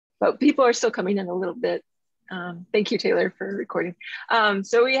but people are still coming in a little bit. Thank you, Taylor, for recording.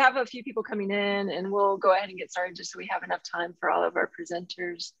 So we have a few people coming in, and we'll go ahead and get started just so we have enough time for all of our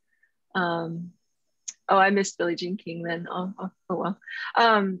presenters. Oh, I missed Billie Jean King then. Oh well.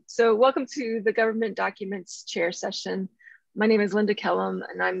 So welcome to the Government Documents Chair session. My name is Linda Kellum,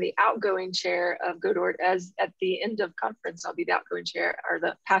 and I'm the outgoing chair of GODORT. As at the end of conference, I'll be the outgoing chair, or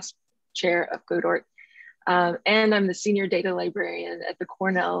the past chair of GODORT. And I'm the senior data librarian at the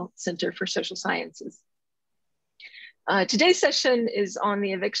Cornell Center for Social Sciences. Today's session is on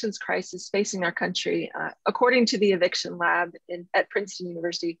the evictions crisis facing our country. According to the Eviction Lab at Princeton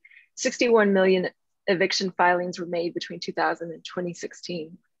University, 61 million eviction filings were made between 2000 and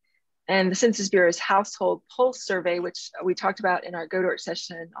 2016. And the Census Bureau's Household Pulse Survey, which we talked about in our GODORT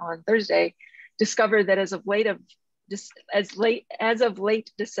session on Thursday, discovered that as of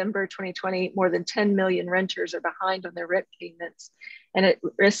late December 2020, more than 10 million renters are behind on their rent payments and at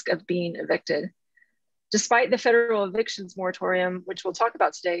risk of being evicted. Despite the federal evictions moratorium, which we'll talk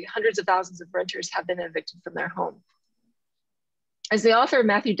about today, hundreds of thousands of renters have been evicted from their home. As the author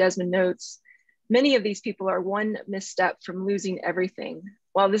Matthew Desmond notes, many of these people are one misstep from losing everything.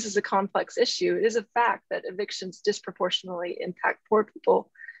 While this is a complex issue, it is a fact that evictions disproportionately impact poor people,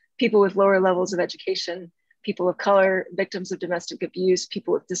 people with lower levels of education, people of color, victims of domestic abuse,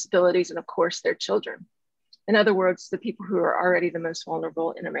 people with disabilities, and of course, their children. In other words, the people who are already the most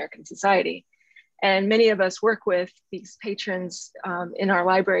vulnerable in American society. And many of us work with these patrons in our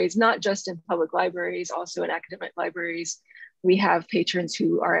libraries, not just in public libraries, also in academic libraries. We have patrons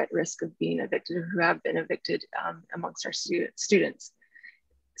who are at risk of being evicted or who have been evicted amongst our students.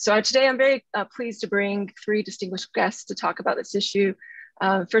 So today I'm very pleased to bring three distinguished guests to talk about this issue.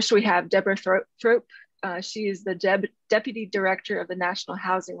 First, we have Deborah Thrope. She is the Deputy Director of the National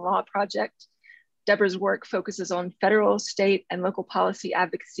Housing Law Project. Deborah's work focuses on federal, state, and local policy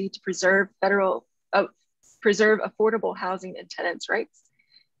advocacy to preserve affordable housing and tenants' rights.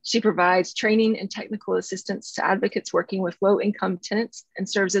 She provides training and technical assistance to advocates working with low-income tenants and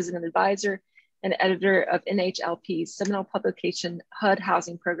serves as an advisor and editor of NHLP's seminal publication, HUD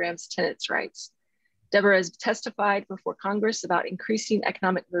Housing Programs, Tenants' Rights. Deborah has testified before Congress about increasing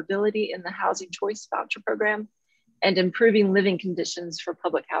economic mobility in the Housing Choice Voucher Program and improving living conditions for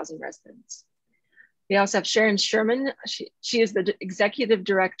public housing residents. We also have Sharon Sherman. She is the Executive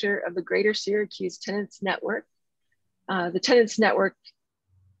Director of the Greater Syracuse Tenants Network. The Tenants Network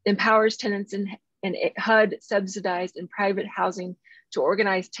empowers tenants in HUD subsidized and private housing to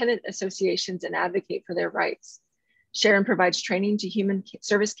organize tenant associations and advocate for their rights. Sharon provides training to human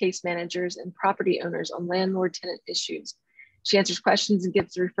service case managers and property owners on landlord-tenant issues. She answers questions and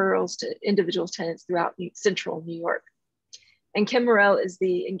gives referrals to individual tenants throughout central New York. And Kim Morrell is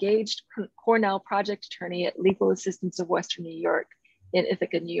the engaged Cornell project attorney at Legal Assistance of Western New York in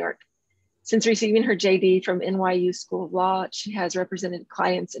Ithaca, New York. Since receiving her JD from NYU School of Law, she has represented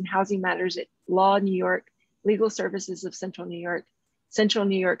clients in housing matters at LawNY, Legal Services of Central New York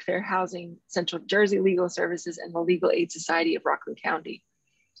Fair Housing, Central Jersey Legal Services, and the Legal Aid Society of Rockland County.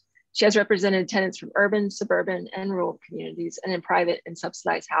 She has represented tenants from urban, suburban, and rural communities and in private and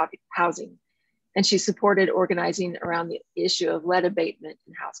subsidized housing. And she supported organizing around the issue of lead abatement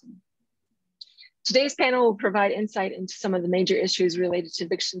in housing. Today's panel will provide insight into some of the major issues related to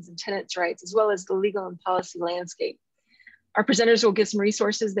evictions and tenants' rights, as well as the legal and policy landscape. Our presenters will give some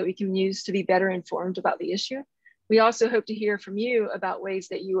resources that we can use to be better informed about the issue. We also hope to hear from you about ways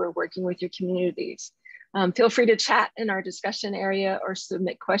that you are working with your communities. Feel free to chat in our discussion area or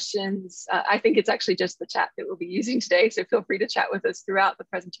submit questions. I think it's actually just the chat that we'll be using today, so feel free to chat with us throughout the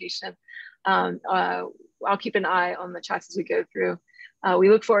presentation. I'll keep an eye on the chats as we go through. We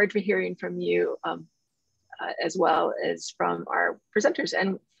look forward to hearing from you as well as from our presenters.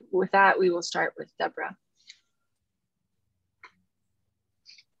 And with that, we will start with Deborah.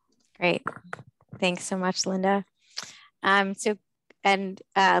 Great. Thanks so much, Linda.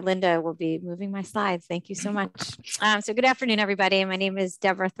 Linda will be moving my slides. Thank you so much. So good afternoon, everybody. My name is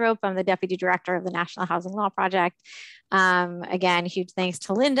Deborah Thrope. I'm the Deputy Director of the National Housing Law Project. Again, huge thanks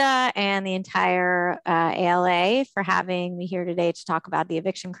to Linda and the entire ALA for having me here today to talk about the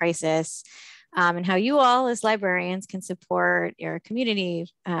eviction crisis and how you all as librarians can support your community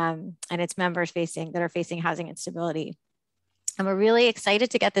and its members that are facing housing instability. And we're really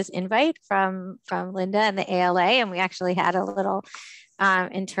excited to get this invite from Linda and the ALA. And we actually had a little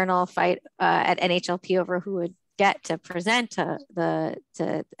internal fight at NHLP over who would get to present at the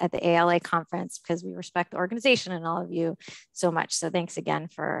ALA conference, because we respect the organization and all of you so much. So thanks again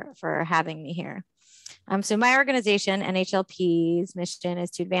for having me here. So my organization, NHLP's mission is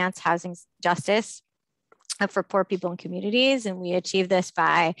to advance housing justice for poor people and communities. And we achieve this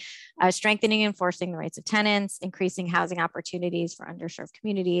by strengthening and enforcing the rights of tenants, increasing housing opportunities for underserved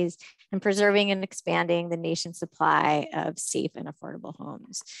communities, and preserving and expanding the nation's supply of safe and affordable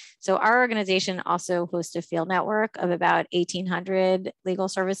homes. So our organization also hosts a field network of about 1,800 legal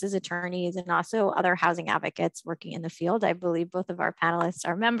services attorneys and also other housing advocates working in the field. I believe both of our panelists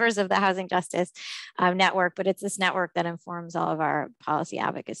are members of the Housing Justice Network, but it's this network that informs all of our policy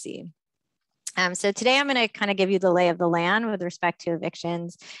advocacy. So today I'm going to kind of give you the lay of the land with respect to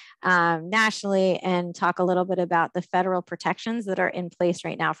evictions nationally and talk a little bit about the federal protections that are in place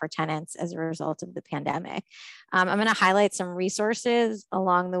right now for tenants as a result of the pandemic. I'm going to highlight some resources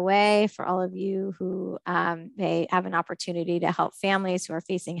along the way for all of you who may have an opportunity to help families who are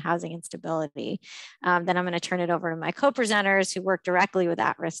facing housing instability. Then I'm going to turn it over to my co-presenters who work directly with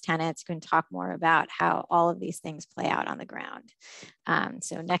at-risk tenants who can talk more about how all of these things play out on the ground.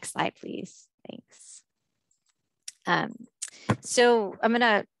 So next slide, please. Thanks. So I'm going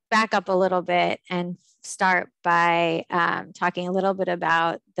to back up a little bit and start by talking a little bit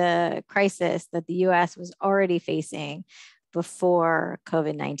about the crisis that the U.S. was already facing before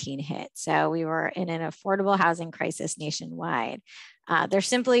COVID-19 hit. So we were in an affordable housing crisis nationwide. There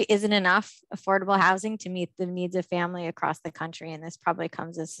simply isn't enough affordable housing to meet the needs of family across the country. And this probably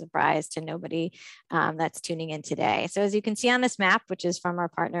comes as a surprise to nobody that's tuning in today. So as you can see on this map, which is from our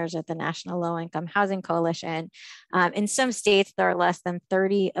partners at the National Low Income Housing Coalition, in some states, there are less than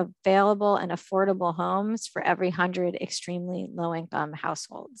 30 available and affordable homes for every 100 extremely low income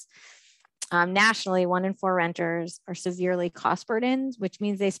households. Nationally, 1 in 4 renters are severely cost burdened, which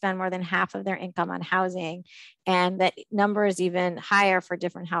means they spend more than half of their income on housing. And that number is even higher for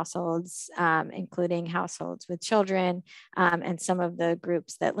different households, including households with children and some of the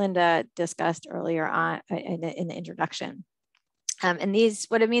groups that Linda discussed earlier on in the introduction. And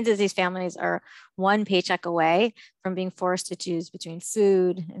what it means is these families are one paycheck away from being forced to choose between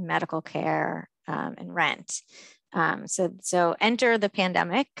food and medical care and rent. So enter the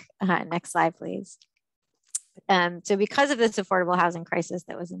pandemic. Next slide, please. So because of this affordable housing crisis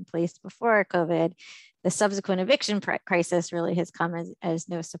that was in place before COVID, the subsequent eviction crisis really has come as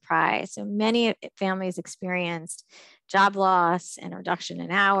no surprise. So many families experienced job loss and reduction in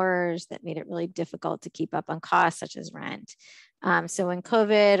hours that made it really difficult to keep up on costs such as rent. So when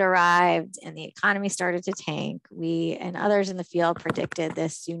COVID arrived and the economy started to tank, we and others in the field predicted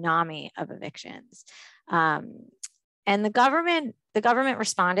this tsunami of evictions. And the government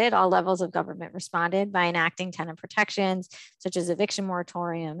responded, all levels of government responded by enacting tenant protections, such as eviction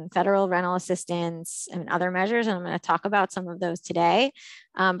moratorium and federal rental assistance and other measures. And I'm going to talk about some of those today.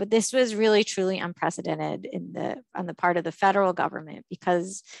 But this was really, truly unprecedented on the part of the federal government,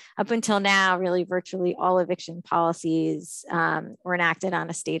 because up until now, really virtually all eviction policies were enacted on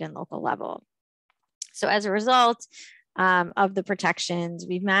a state and local level. So as a result of the protections,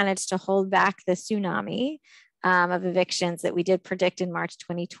 we've managed to hold back the tsunami of evictions that we did predict in March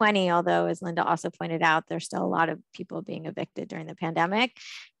 2020, although as Linda also pointed out, there's still a lot of people being evicted during the pandemic.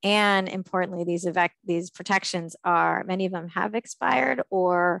 And importantly, these protections many of them have expired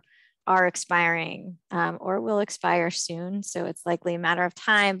or are expiring or will expire soon. So it's likely a matter of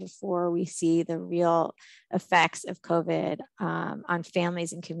time before we see the real effects of COVID on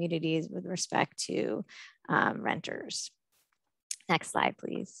families and communities with respect to renters. Next slide,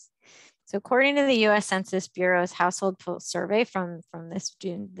 please. So according to the U.S. Census Bureau's household pulse survey from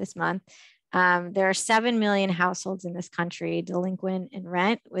this month, there are 7 million households in this country delinquent in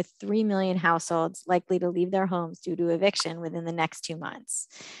rent, with 3 million households likely to leave their homes due to eviction within the next 2 months.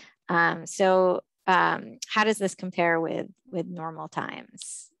 So how does this compare with normal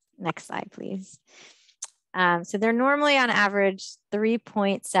times? Next slide, please. So they're normally on average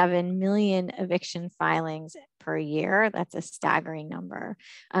 3.7 million eviction filings per year. That's a staggering number.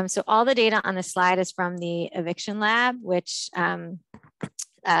 So all the data on the slide is from the Eviction Lab, which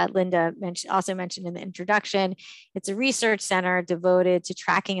Linda also mentioned in the introduction. It's a research center devoted to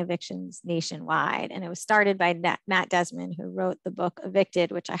tracking evictions nationwide. And it was started by Matt Desmond, who wrote the book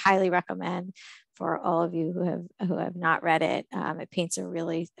Evicted, which I highly recommend for all of you who have not read it. It paints a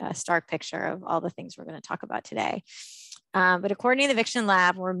really stark picture of all the things we're going to talk about today. But according to the Eviction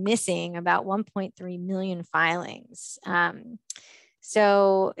Lab, we're missing about 1.3 million filings.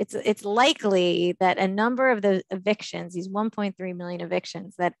 So it's likely that a number of the evictions, these 1.3 million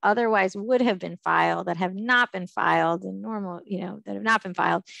evictions that otherwise would have been filed, that have not been filed in normal, that have not been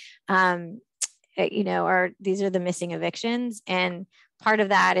filed, these are the missing evictions. And part of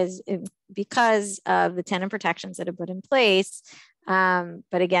that is because of the tenant protections that have put in place. But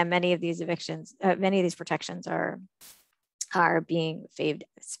again, many of these protections are being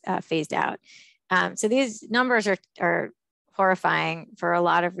phased out. So these numbers are horrifying for a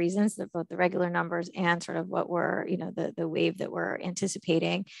lot of reasons, both the regular numbers and sort of what we're, the wave that we're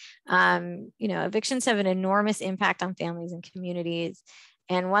anticipating. Evictions have an enormous impact on families and communities.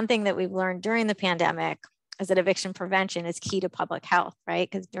 And one thing that we've learned during the pandemic is that eviction prevention is key to public health, right?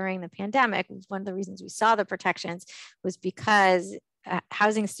 Because during the pandemic, one of the reasons we saw the protections was because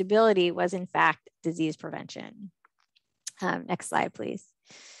housing stability was in fact disease prevention. Next slide, please.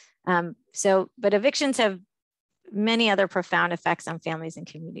 But evictions have many other profound effects on families and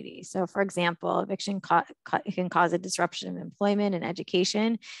communities. So for example, eviction can cause a disruption of employment and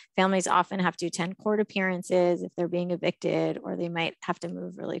education. Families often have to attend court appearances if they're being evicted, or they might have to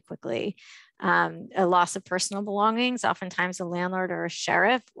move really quickly. A loss of personal belongings. Oftentimes a landlord or a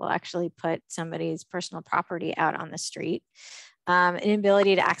sheriff will actually put somebody's personal property out on the street. An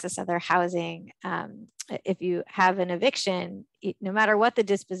inability to access other housing. If you have an eviction, no matter what the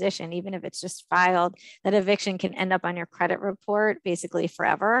disposition, even if it's just filed, that eviction can end up on your credit report basically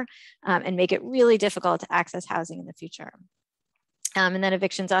forever, and make it really difficult to access housing in the future. And then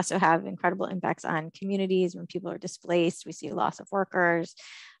evictions also have incredible impacts on communities. When people are displaced, we see loss of workers,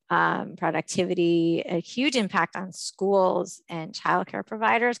 productivity, a huge impact on schools and childcare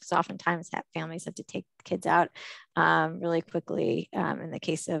providers, because oftentimes families have to take kids out really quickly in the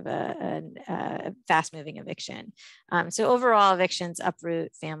case of a fast-moving eviction. So overall, evictions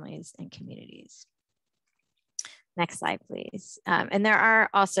uproot families and communities. Next slide, please. And there are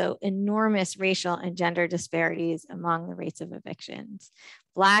also enormous racial and gender disparities among the rates of evictions.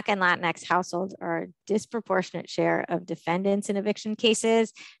 Black and Latinx households are a disproportionate share of defendants in eviction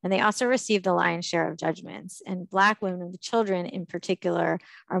cases, and they also receive the lion's share of judgments. And Black women and children in particular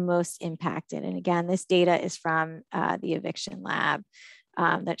are most impacted. And again, this data is from the eviction lab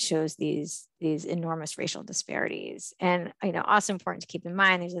that shows these enormous racial disparities. And also important to keep in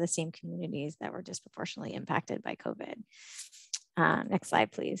mind, these are the same communities that were disproportionately impacted by COVID. Next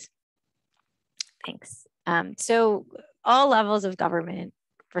slide, please. Thanks. So all levels of government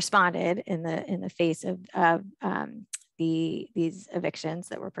responded in the face of these evictions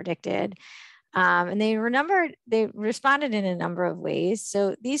that were predicted. And they responded in a number of ways.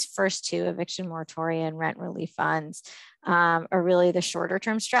 So these first two, eviction moratorium and rent relief funds, are really the shorter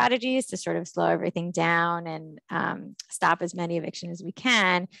term strategies to sort of slow everything down and stop as many evictions as we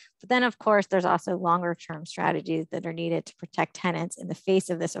can. But then of course, there's also longer term strategies that are needed to protect tenants in the face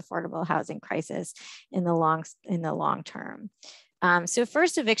of this affordable housing crisis in the long term. So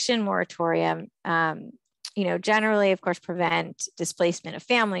first, eviction moratorium, generally, of course, prevent displacement of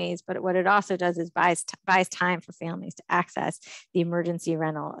families, but what it also does is buys time for families to access the emergency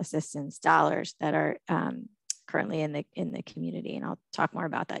rental assistance dollars that are currently in the community, and I'll talk more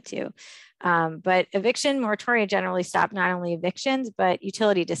about that too. But eviction moratoria generally stop not only evictions, but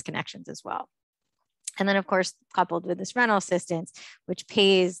utility disconnections as well. And then, of course, coupled with this rental assistance, which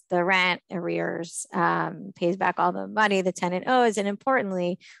pays the rent arrears, pays back all the money the tenant owes, and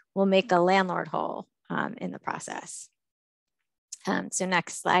importantly, will make a landlord whole in the process. So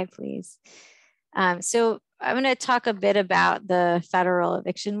next slide, please. So I'm going to talk a bit about the federal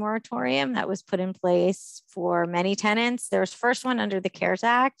eviction moratorium that was put in place for many tenants. There was first one under the CARES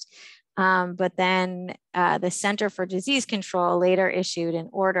Act, but then the Center for Disease Control later issued an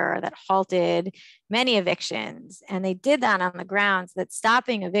order that halted many evictions. And they did that on the grounds that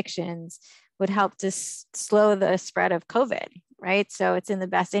stopping evictions would help to slow the spread of COVID, right? So it's in the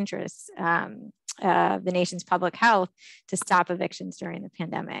best interest of the nation's public health to stop evictions during the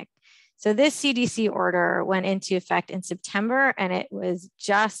pandemic. So this CDC order went into effect in September, and it was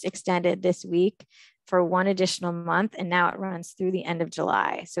just extended this week for one additional month, and now it runs through the end of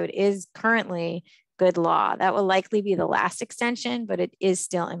July. So it is currently good law. That will likely be the last extension, but it is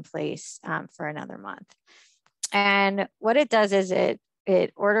still in place for another month. And what it does is it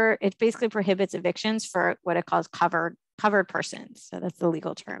basically prohibits evictions for what it calls covered persons. So that's the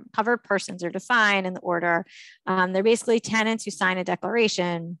legal term. Covered persons are defined in the order. They're basically tenants who sign a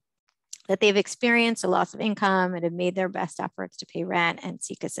declaration that they've experienced a loss of income and have made their best efforts to pay rent and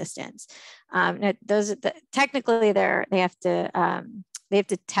seek assistance. Technically, they have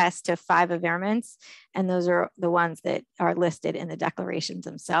to test to 5 averments, and those are the ones that are listed in the declarations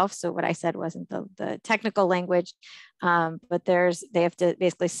themselves. So what I said wasn't the technical language, but they have to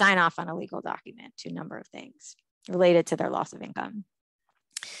basically sign off on a legal document to a number of things related to their loss of income.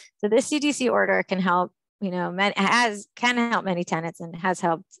 So this CDC order can help, can help many tenants and has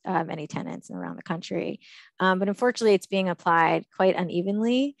helped many tenants around the country. But unfortunately, it's being applied quite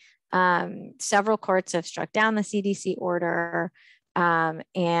unevenly. Several courts have struck down the CDC order.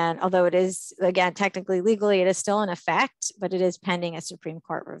 And although it is, again, technically legally, it is still in effect, but it is pending a Supreme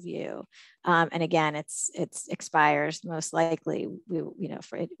Court review. And again, it expires most likely.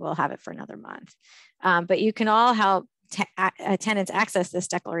 We'll have it for another month. But you can all help tenants access this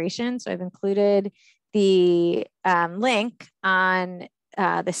declaration. So I've included the link on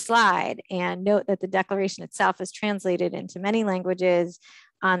the slide, and note that the declaration itself is translated into many languages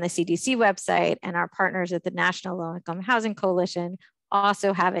on the CDC website, and our partners at the National Low Income Housing Coalition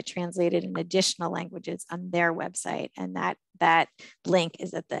also have it translated in additional languages on their website. And that link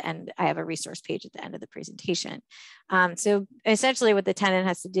is at the end. I have a resource page at the end of the presentation. So essentially what the tenant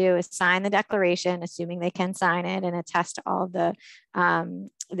has to do is sign the declaration, assuming they can sign it, and attest to all of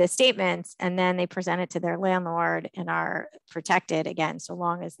the statements, and then they present it to their landlord and are protected, again, so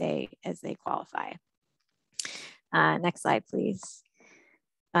long as they qualify. Next slide, please.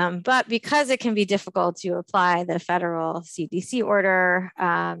 But because it can be difficult to apply the federal CDC order,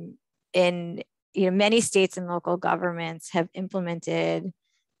 in many states and local governments have implemented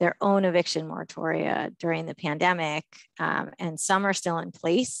their own eviction moratoria during the pandemic, and some are still in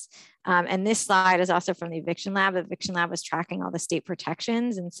place. And this slide is also from the Eviction Lab. The Eviction Lab was tracking all the state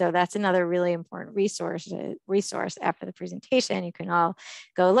protections, and so that's another really important resource after the presentation. You can all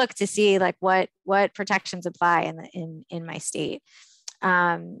go look to see like what protections apply in my state.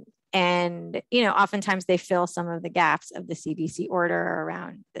 And oftentimes they fill some of the gaps of the CDC order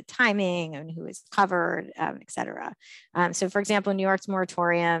around the timing and who is covered, et cetera. So for example, New York's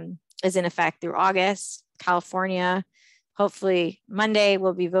moratorium is in effect through August. California, hopefully Monday,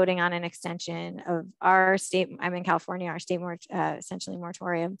 we'll be voting on an extension of our state, I'm in California, our state essentially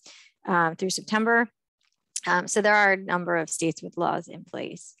moratorium through September. So there are a number of states with laws in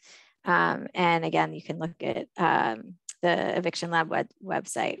place. And again, you can look at the Eviction Lab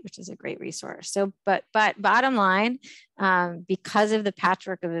website, which is a great resource. So, but bottom line, because of the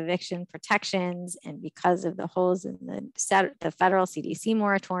patchwork of eviction protections and because of the holes in the federal CDC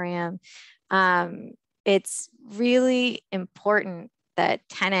moratorium, it's really important that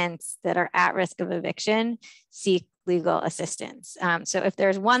tenants that are at risk of eviction seek legal assistance. So if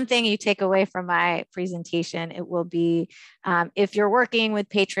there's one thing you take away from my presentation, it will be if you're working with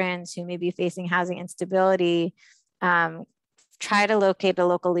patrons who may be facing housing instability, try to locate a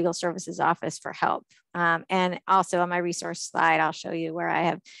local legal services office for help. And also on my resource slide, I'll show you where I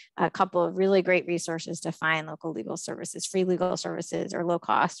have a couple of really great resources to find local legal services, free legal services, or low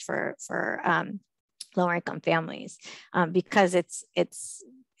cost for lower income families, because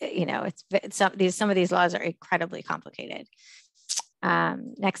some of these laws are incredibly complicated.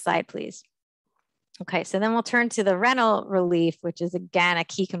 Next slide, please. Okay, so then we'll turn to the rental relief, which is again a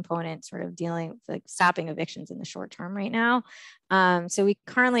key component sort of dealing with like stopping evictions in the short term right now. So we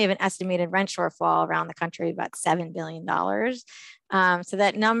currently have an estimated rent shortfall around the country of about $7 billion. So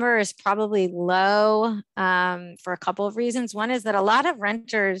that number is probably low for a couple of reasons. One is that a lot of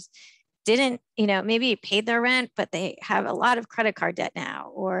renters didn't, maybe paid their rent, but they have a lot of credit card debt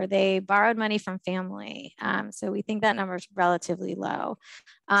now, or they borrowed money from family. So we think that number is relatively low.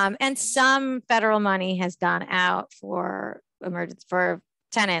 And some federal money has gone out for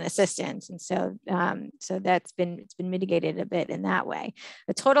tenant assistance. And so, it's been mitigated a bit in that way.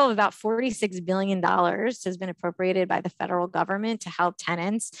 A total of about $46 billion has been appropriated by the federal government to help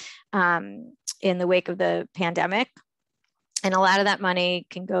tenants in the wake of the pandemic. And a lot of that money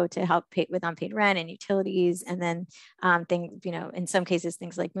can go to help pay with unpaid rent and utilities, and then in some cases,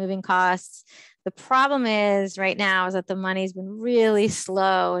 things like moving costs. The problem is right now is that the money's been really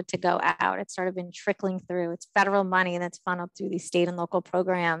slow to go out. It's sort of been trickling through. It's federal money that's funneled through these state and local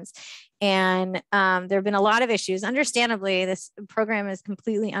programs. And there have been a lot of issues. Understandably, this program is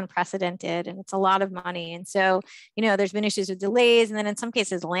completely unprecedented and it's a lot of money. And so, there's been issues with delays. And then in some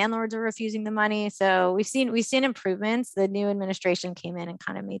cases, landlords are refusing the money. So we've seen improvements. The new administration came in and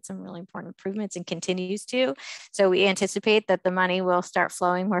kind of made some really important improvements and continues to. So we anticipate that the money will start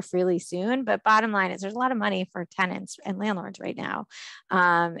flowing more freely soon. But bottom line is there's a lot of money for tenants and landlords right now.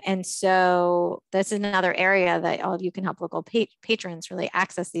 And so this is another area that all of you can help local patrons really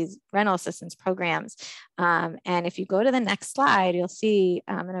access these rental assistance programs. And if you go to the next slide, you'll see,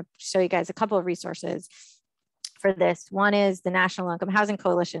 I'm going to show you guys a couple of resources for this. One is the National Low Income Housing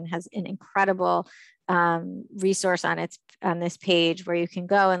Coalition has an incredible resource on this page where you can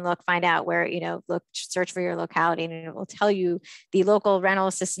go and find out where, search for your locality, and it will tell you the local rental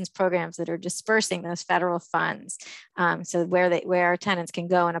assistance programs that are dispersing those federal funds. So where tenants can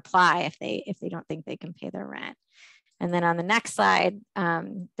go and apply if they don't think they can pay their rent. And then on the next slide,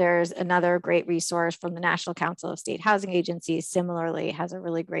 there's another great resource from the National Council of State Housing Agencies. Similarly, has a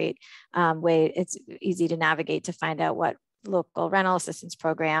really great way. It's easy to navigate to find out what local rental assistance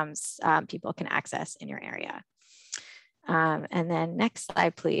programs people can access in your area. And then next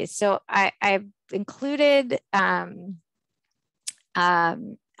slide, please. So I've included on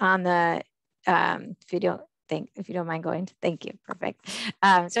the, if you don't mind going to, thank you, perfect.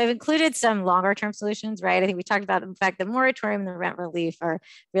 So I've included some longer term solutions, right? I think we talked about the fact that moratorium and the rent relief are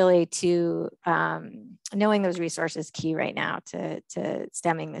really knowing those resources key right now to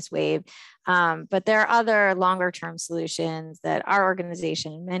stemming this wave. But there are other longer term solutions that our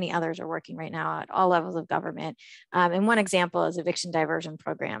organization and many others are working right now at all levels of government. And one example is eviction diversion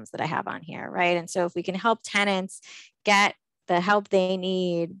programs that I have on here, right? And so if we can help tenants get the help they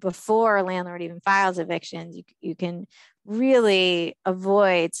need before a landlord even files evictions, you can really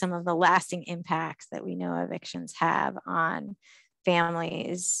avoid some of the lasting impacts that we know evictions have on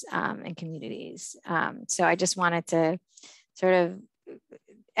families and communities. So I just wanted to sort of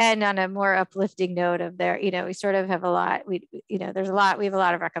end on a more uplifting note of there, we sort of have a lot, we have a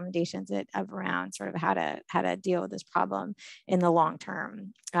lot of recommendations around sort of how to deal with this problem in the long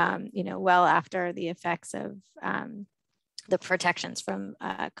term, well after the effects of the protections from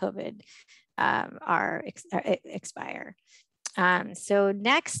COVID expire. So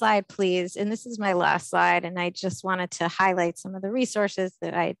next slide, please. And this is my last slide. And I just wanted to highlight some of the resources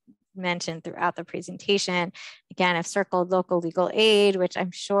that I mentioned throughout the presentation. Again, I've circled local legal aid, which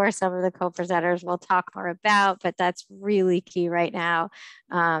I'm sure some of the co-presenters will talk more about, but that's really key right now,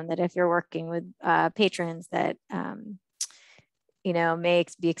 that if you're working with patrons that may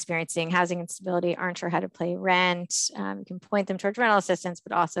be experiencing housing instability, aren't sure how to pay rent. You can point them towards rental assistance,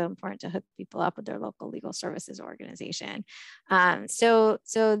 but also important to hook people up with their local legal services organization. So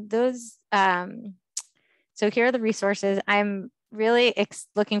here are the resources. I'm really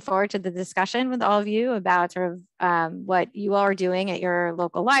looking forward to the discussion with all of you about sort of what you all are doing at your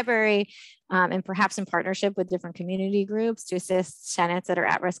local library, and perhaps in partnership with different community groups to assist tenants that are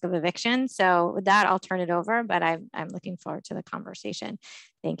at risk of eviction. So with that, I'll turn it over, but I'm looking forward to the conversation.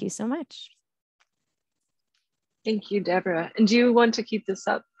 Thank you so much. Thank you, Deborah. And do you want to keep this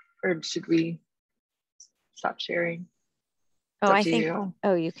up, or should we stop sharing? Oh, I think,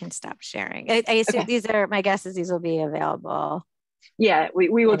 you can stop sharing. I assume okay. My guess is these will be available. Yeah, we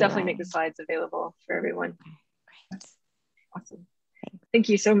will definitely make the slides available for everyone. Great. Awesome. Thank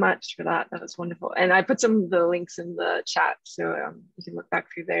you so much for that. That was wonderful. And I put some of the links in the chat, so you can look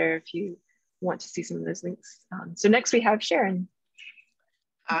back through there if you want to see some of those links. So next we have Sharon.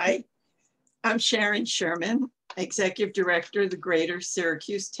 Hi, I'm Sharon Sherman, Executive Director of the Greater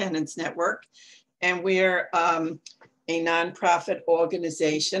Syracuse Tenants Network. And we're a nonprofit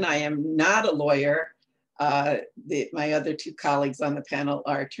organization. I am not a lawyer. My other two colleagues on the panel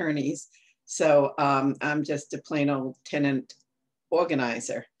are attorneys. So I'm just a plain old tenant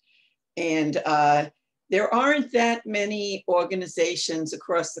organizer. And there aren't that many organizations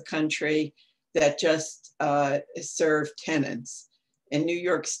across the country that just serve tenants. In New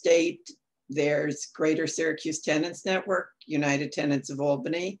York State, there's Greater Syracuse Tenants Network, United Tenants of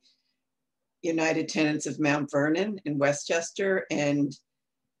Albany, United Tenants of Mount Vernon in Westchester, and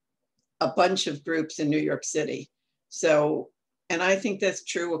a bunch of groups in New York City. So, and I think that's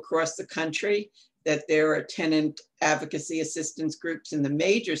true across the country, that there are tenant advocacy assistance groups in the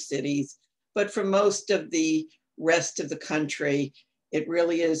major cities, but for most of the rest of the country, it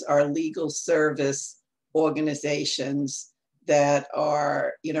really is our legal service organizations that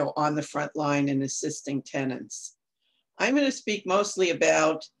are, on the front line in assisting tenants. I'm going to speak mostly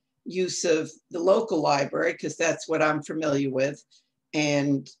about use of the local library, because that's what I'm familiar with.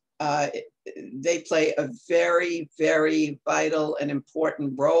 And they play a very, very vital and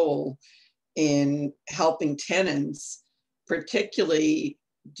important role in helping tenants, particularly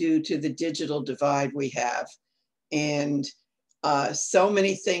due to the digital divide we have. And so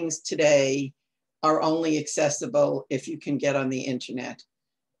many things today are only accessible if you can get on the internet.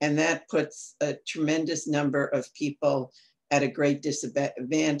 And that puts a tremendous number of people at a great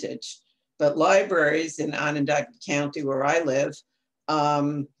disadvantage. But libraries in Onondaga County, where I live,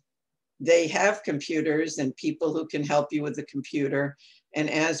 they have computers and people who can help you with the computer. And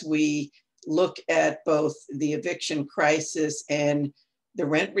as we look at both the eviction crisis and the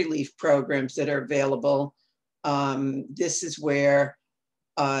rent relief programs that are available, this is where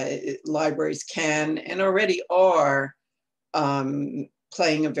libraries can and already are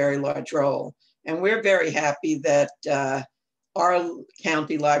playing a very large role. And we're very happy that our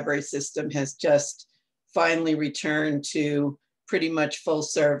county library system has just finally returned to pretty much full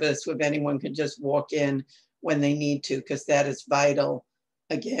service, where anyone can just walk in when they need to, because that is vital,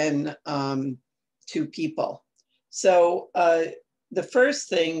 again, to people. So the first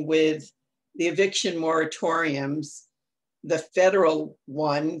thing with the eviction moratoriums the federal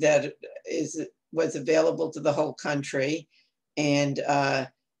one that was available to the whole country. And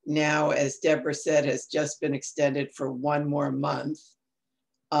now, as Deborah said, has just been extended for 1 more month.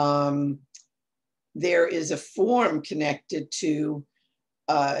 There is a form connected to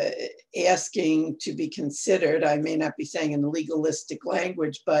asking to be considered. I may not be saying in legalistic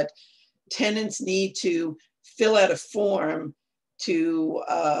language, but tenants need to fill out a form to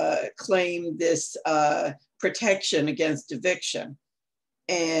claim this protection against eviction.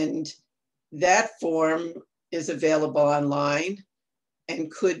 And that form is available online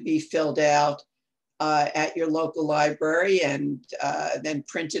and could be filled out at your local library and then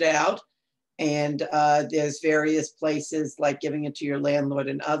printed out. And there's various places like giving it to your landlord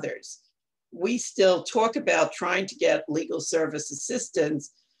and others. We still talk about trying to get legal service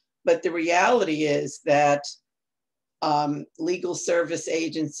assistance, but the reality is that legal service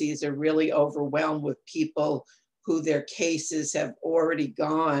agencies are really overwhelmed with people who their cases have already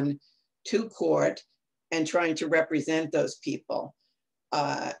gone to court and trying to represent those people.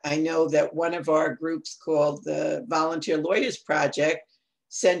 I know that one of our groups called the Volunteer Lawyers Project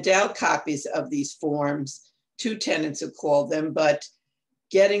sent out copies of these forms to tenants who called them, but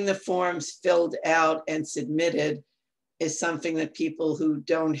getting the forms filled out and submitted is something that people who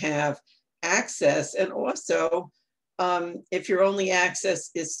don't have access, and also if your only access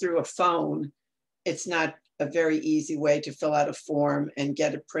is through a phone, it's not a very easy way to fill out a form and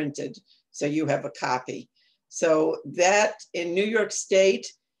get it printed so you have a copy. So that in New York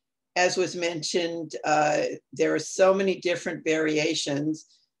State, as was mentioned, there are so many different variations.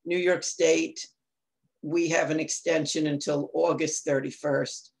 New York State, we have an extension until August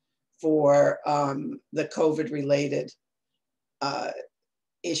 31st for the COVID-related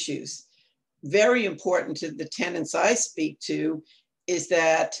issues. Very important to the tenants I speak to is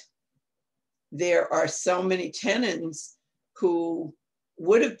that there are so many tenants who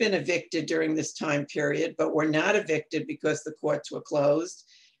would have been evicted during this time period, but were not evicted because the courts were closed.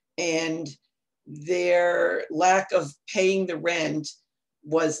 And their lack of paying the rent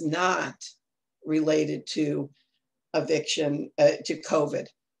was not related to eviction, to COVID.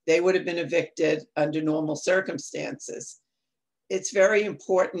 They would have been evicted under normal circumstances. It's very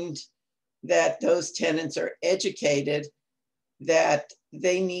important that those tenants are educated that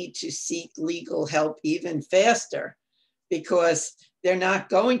they need to seek legal help even faster because they're not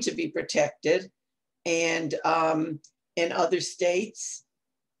going to be protected. And in other states,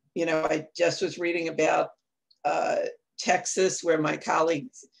 you know, I just was reading about Texas, where my colleague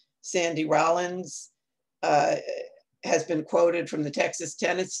Sandy Rollins has been quoted from the Texas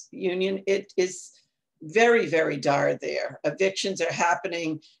Tenants Union. It is very, very dire there. Evictions are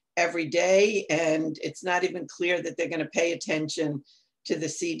happening every day, and it's not even clear that they're going to pay attention to the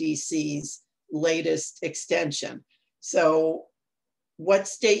CDC's latest extension. So what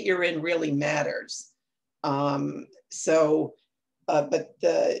state you're in really matters. But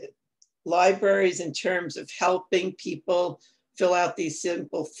the libraries, in terms of helping people fill out these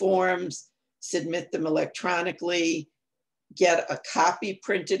simple forms, submit them electronically, get a copy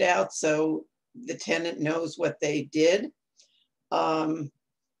printed out so the tenant knows what they did,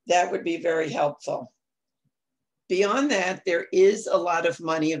 that would be very helpful. Beyond that, there is a lot of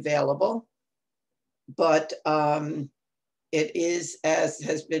money available, but it is, as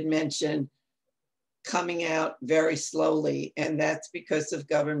has been mentioned, coming out very slowly, and that's because of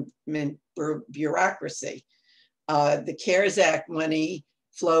government bureaucracy. The CARES Act money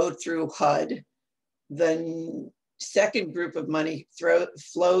flowed through HUD. The second group of money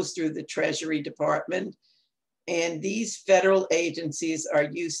flows through the Treasury Department, and these federal agencies are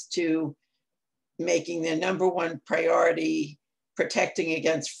used to making their #1 priority protecting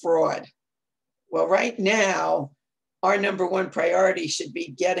against fraud. Well, right now, our #1 priority should be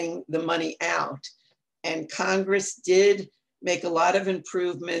getting the money out. And Congress did make a lot of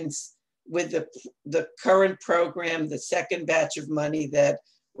improvements with the current program, the second batch of money that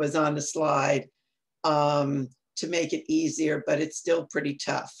was on the slide, to make it easier, but it's still pretty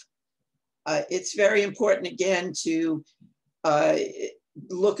tough. It's very important, again, to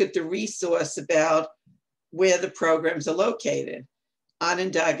look at the resource about where the programs are located.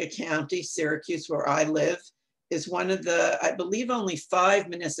 Onondaga County, Syracuse, where I live, is one of the, I believe, only 5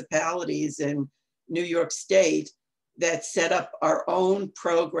 municipalities in New York State that set up our own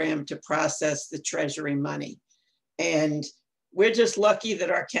program to process the Treasury money. And we're just lucky that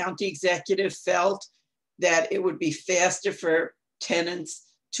our county executive felt that it would be faster for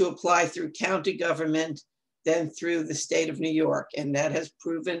tenants to apply through county government than through the state of New York. And that has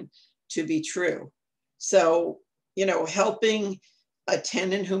proven to be true. So, you know, helping a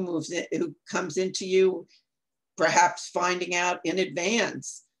tenant who moves in, who comes into you, perhaps finding out in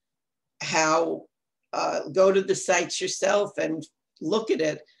advance how, go to the sites yourself and look at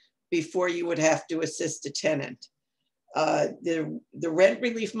it before you would have to assist a tenant. The rent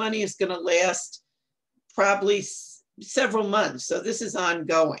relief money is going to last probably several months. So this is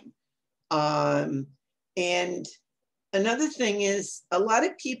ongoing. And another thing is a lot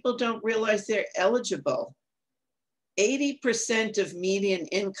of people don't realize they're eligible. 80% of median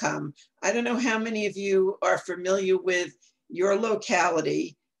income. I don't know how many of you are familiar with your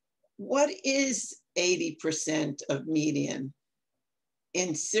locality. What is 80% of median?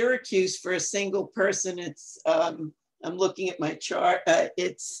 In Syracuse, for a single person, it's, I'm looking at my chart,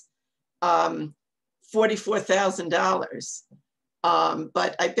 it's $44,000.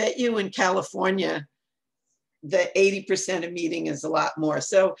 But I bet you in California, the 80% of median is a lot more.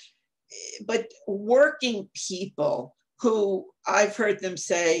 So, but working people who I've heard them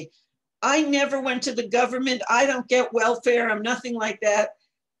say, I never went to the government, I don't get welfare, I'm nothing like that.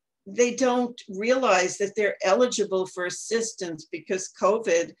 They don't realize that they're eligible for assistance because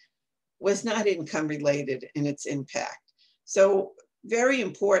COVID was not income related in its impact. So very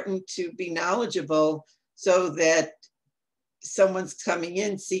important to be knowledgeable so that someone's coming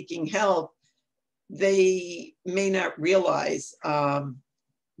in seeking help, they may not realize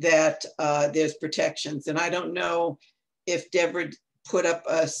that there's protections. And I don't know if Deborah put up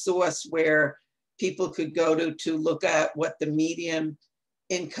a source where people could go to look at what the median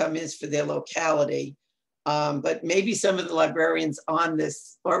income is for their locality. But maybe some of the librarians on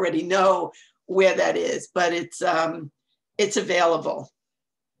this already know where that is, but it's available.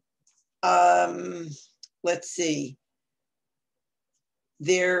 Let's see.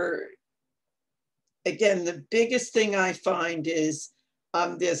 There, again, the biggest thing I find is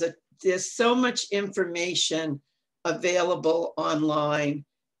there's so much information available online,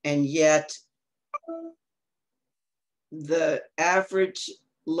 and yet the average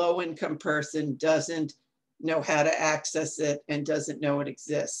low-income person doesn't know how to access it and doesn't know it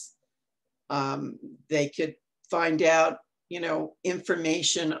exists. They could find out,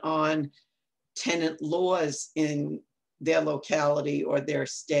 information on tenant laws in their locality or their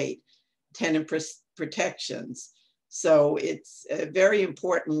state, tenant protections. So it's very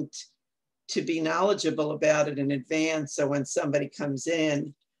important to be knowledgeable about it in advance. So when somebody comes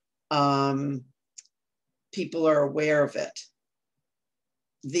in, people are aware of it.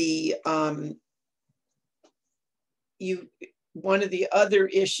 One of the other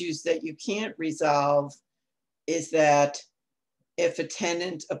issues that you can't resolve is that if a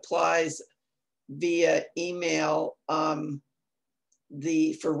tenant applies via email for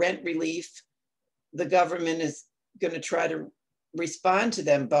rent relief, the government is going to try to respond to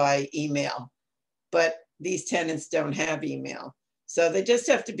them by email, but these tenants don't have email. So they just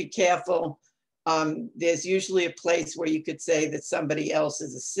have to be careful. There's usually a place where you could say that somebody else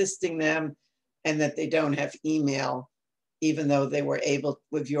is assisting them and that they don't have email, even though they were able,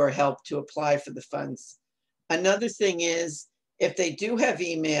 with your help, to apply for the funds. Another thing is, if they do have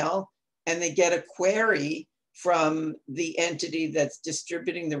email and they get a query from the entity that's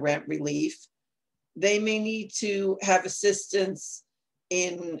distributing the rent relief, they may need to have assistance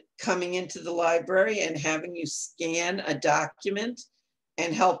in coming into the library and having you scan a document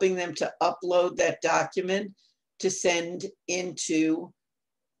and helping them to upload that document to send into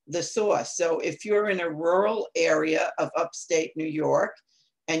the source. So if you're in a rural area of upstate New York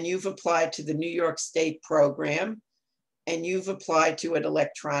and you've applied to the New York State program and you've applied to it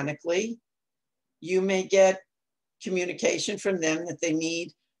electronically, you may get communication from them that they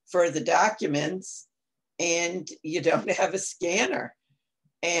need further documents and you don't have a scanner,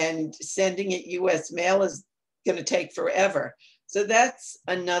 and sending it US mail is going to take forever. So that's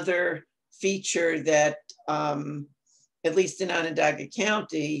another feature that, at least in Onondaga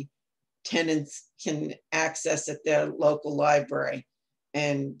County, tenants can access at their local library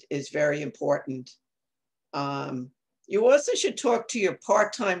and is very important. You also should talk to your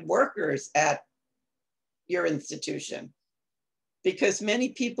part-time workers at your institution, because many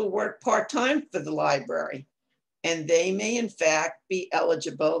people work part-time for the library and they may in fact be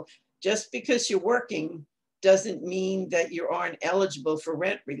eligible. Just because you're working doesn't mean that you aren't eligible for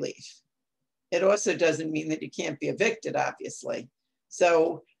rent relief. It also doesn't mean that you can't be evicted, obviously.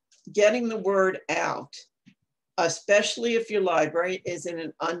 So getting the word out, especially if your library is in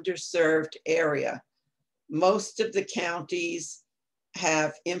an underserved area. Most of the counties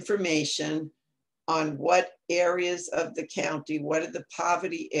have information on what areas of the county, what are the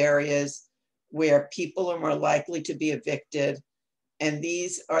poverty areas where people are more likely to be evicted. And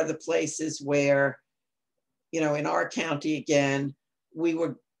these are the places where, in our county, again, we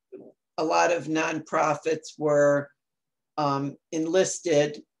were a lot of nonprofits were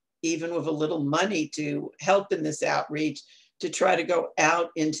enlisted, even with a little money, to help in this outreach, to try to go out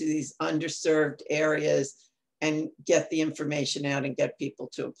into these underserved areas and get the information out and get people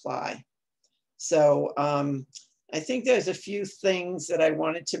to apply. So I think there's a few things that I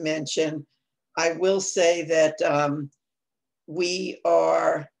wanted to mention. I will say that we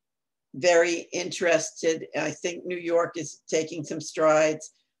are very interested. I think New York is taking some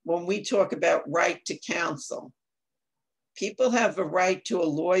strides. When we talk about right to counsel, people have a right to a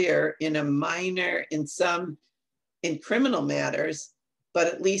lawyer in a minor, in criminal matters, but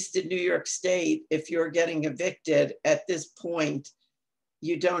at least in New York State, if you're getting evicted at this point,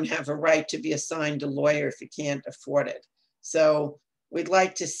 you don't have a right to be assigned a lawyer if you can't afford it. So we'd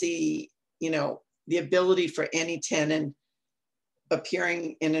like to see, the ability for any tenant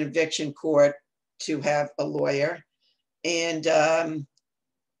appearing in an eviction court to have a lawyer. And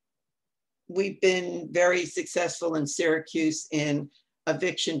we've been very successful in Syracuse in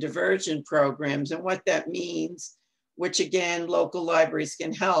eviction diversion programs. And what that means, which again, local libraries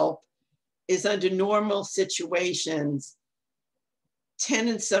can help, is under normal situations,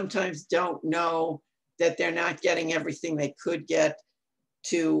 tenants sometimes don't know that they're not getting everything they could get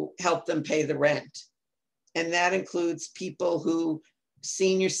to help them pay the rent. And that includes people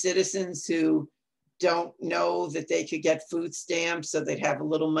senior citizens who don't know that they could get food stamps so they'd have a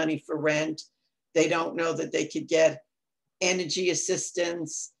little money for rent. They don't know that they could get energy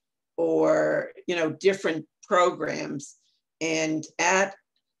assistance or, different programs. And at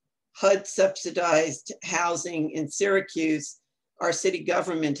HUD subsidized housing in Syracuse, our city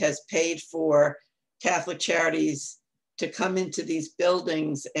government has paid for Catholic Charities to come into these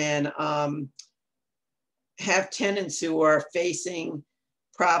buildings and have tenants who are facing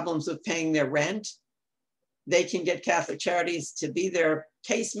problems with paying their rent. They can get Catholic Charities to be their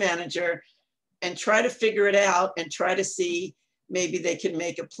case manager and try to figure it out and try to see, maybe they can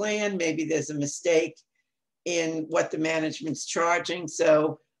make a plan, maybe there's a mistake in what the management's charging.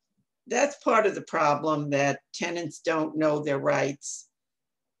 So that's part of the problem, that tenants don't know their rights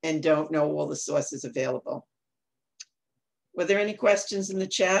and don't know all the sources available. Were there any questions in the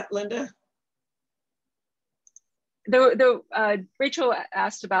chat, Linda? Rachel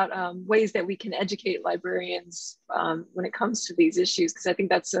asked about ways that we can educate librarians when it comes to these issues, because I think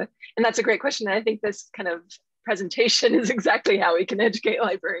that's a great question. And I think this kind of presentation is exactly how we can educate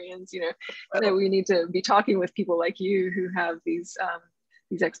librarians. That we need to be talking with people like you who have these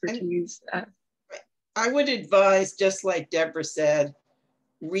expertise. I would advise, just like Deborah said,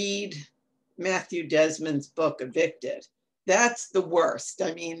 read Matthew Desmond's book, Evicted. That's the worst.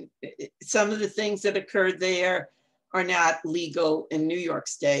 I mean, some of the things that occurred there are not legal in New York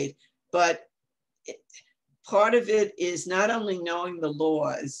State, but part of it is not only knowing the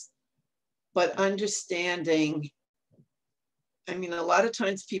laws, but understanding. I mean, a lot of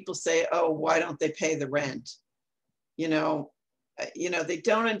times people say, oh, why don't they pay the rent? They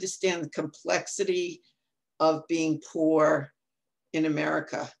don't understand the complexity of being poor in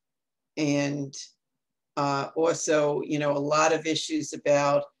America. And also, a lot of issues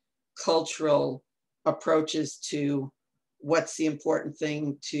about cultural approaches to what's the important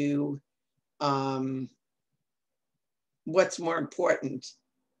thing to, what's more important,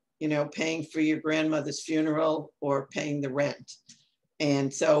 paying for your grandmother's funeral or paying the rent.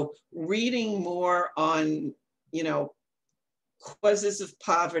 And so reading more on, causes of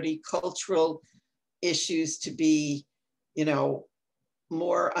poverty, cultural issues, to be,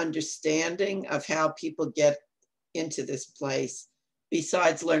 more understanding of how people get into this place,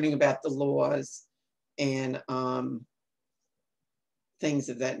 besides learning about the laws and things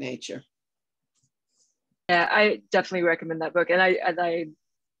of that nature. Yeah, I definitely recommend that book. And I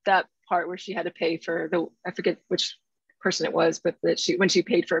that part where she had to pay for I forget which person it was, but when she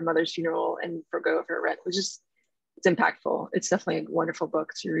paid for her mother's funeral and forgo her rent, was just, it's impactful. It's definitely a wonderful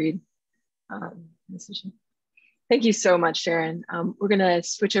book to read. Thank you so much, Sharon. We're gonna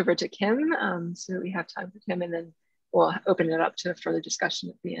switch over to Kim so that we have time for Kim, and then we'll open it up to further discussion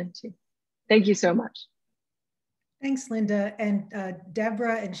at the end too. Thank you so much. Thanks, Linda. And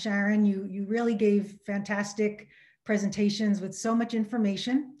Deborah and Sharon, you really gave fantastic presentations with so much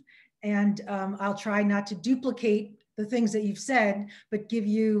information. And I'll try not to duplicate the things that you've said, but give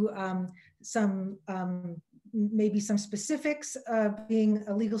you maybe some specifics, being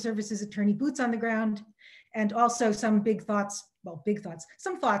a legal services attorney, boots on the ground, and also some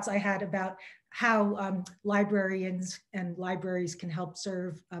some thoughts I had about how librarians and libraries can help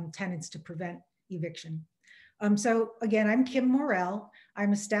serve tenants to prevent eviction. So again, I'm Kim Morrell.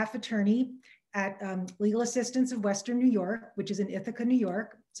 I'm a staff attorney at Legal Assistance of Western New York, which is in Ithaca, New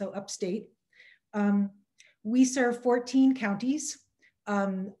York. so upstate. We serve 14 counties,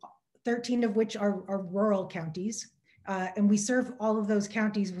 13 of which are rural counties. And we serve all of those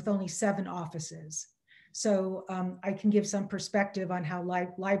counties with only 7 offices. So I can give some perspective on how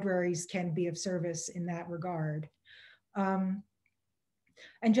libraries can be of service in that regard.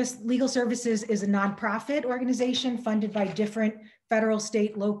 And just Legal Services is a nonprofit organization funded by different federal,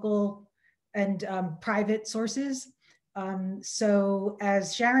 state, local, and private sources. So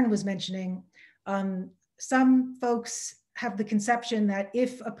as Sharon was mentioning, some folks have the conception that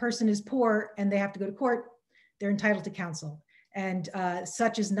if a person is poor and they have to go to court, they're entitled to counsel. And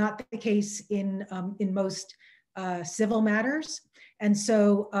such is not the case in most civil matters. And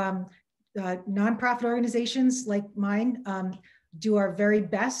so nonprofit organizations like mine do our very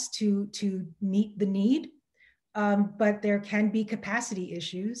best to meet the need, but there can be capacity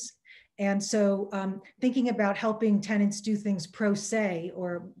issues. And so thinking about helping tenants do things pro se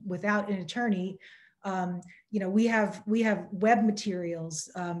or without an attorney, we have web materials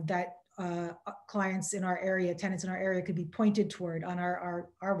that clients in our area, tenants in our area could be pointed toward on our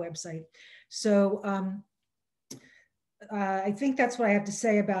website. So I think that's what I have to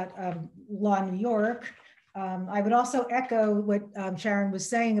say about LawNY. I would also echo what Sharon was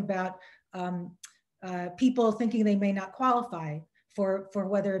saying about people thinking they may not qualify for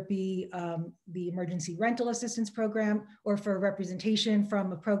whether it be the emergency rental assistance program or for representation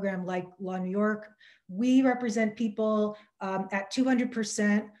from a program like LawNY. We represent people at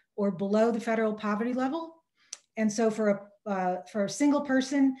 200% or below the federal poverty level. And so for a single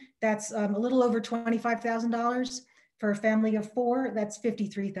person, that's a little over $25,000. For a family of 4, that's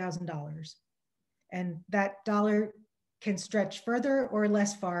 $53,000. And that dollar can stretch further or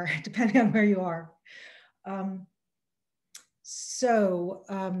less far, depending on where you are. I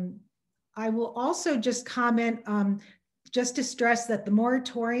will also just comment, just to stress that the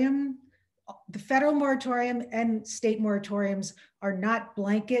moratorium, the federal moratorium and state moratoriums are not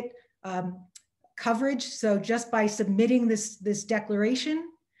blanket coverage. So just by submitting this declaration,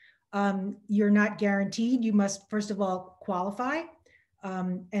 you're not guaranteed. You must, first of all, qualify.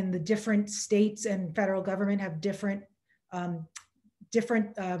 And the different states and federal government have different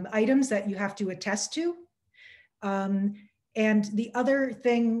items that you have to attest to. And the other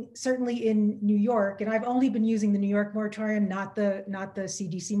thing, certainly in New York, and I've only been using the New York moratorium, not the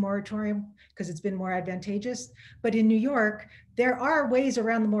CDC moratorium, because it's been more advantageous. But in New York, there are ways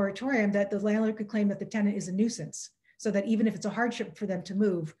around the moratorium that the landlord could claim that the tenant is a nuisance, so that even if it's a hardship for them to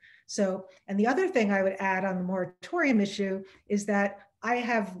move. So, and the other thing I would add on the moratorium issue is that I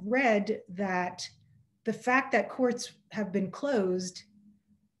have read that the fact that courts have been closed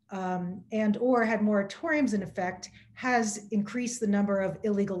and or had moratoriums in effect has increased the number of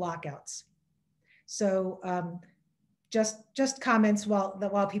illegal lockouts. So just comments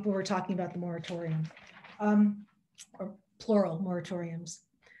while people were talking about the moratorium, or plural moratoriums.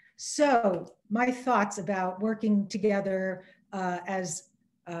 So my thoughts about working together as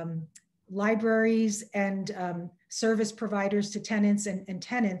libraries and service providers to tenants and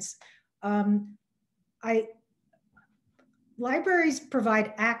tenants. Libraries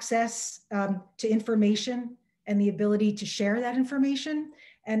provide access to information and the ability to share that information.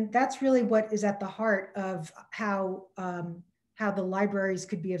 And that's really what is at the heart of how the libraries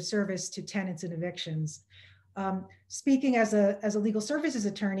could be of service to tenants and evictions. Speaking as a legal services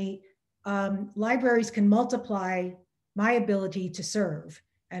attorney, libraries can multiply my ability to serve,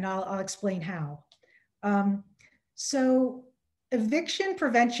 and I'll explain how. So eviction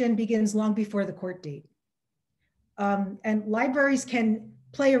prevention begins long before the court date. And libraries can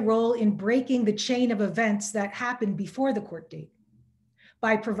play a role in breaking the chain of events that happen before the court date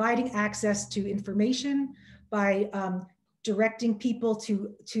by providing access to information, by directing people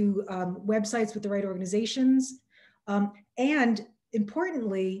to websites with the right organizations, and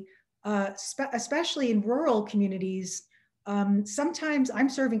importantly, especially in rural communities, sometimes I'm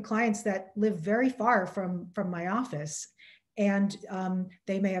serving clients that live very far from my office, and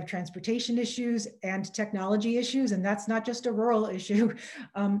they may have transportation issues and technology issues, and that's not just a rural issue.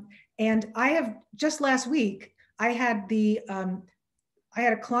 And I have, just last week, I had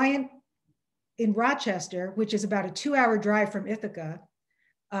a client in Rochester, which is about a 2-hour drive from Ithaca,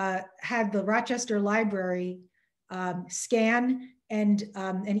 had the Rochester Library scan and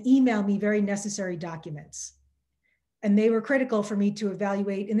email me very necessary documents. And they were critical for me to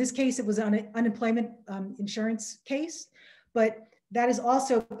evaluate. In this case, it was an unemployment insurance case, but that is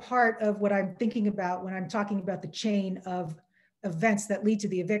also part of what I'm thinking about when I'm talking about the chain of events that lead to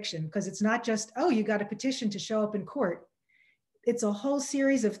the eviction, because it's not just, oh, you got a petition to show up in court. It's a whole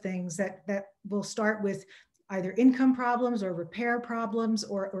series of things that will start with, either income problems or repair problems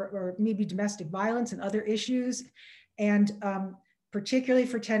or maybe domestic violence and other issues. And particularly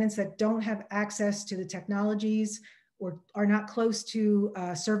for tenants that don't have access to the technologies or are not close to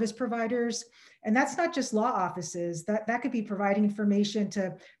service providers. And that's not just law offices, that could be providing information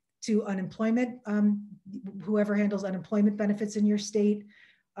to unemployment, whoever handles unemployment benefits in your state,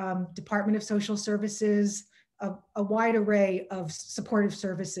 Department of Social Services, a wide array of supportive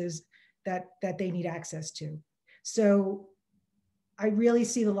services that they need access to. So I really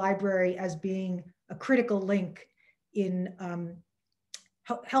see the library as being a critical link in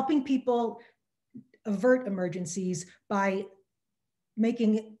helping people avert emergencies by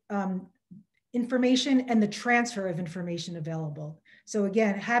making information and the transfer of information available. So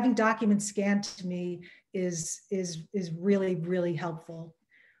again, having documents scanned to me is really, really helpful.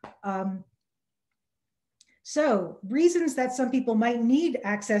 So reasons that some people might need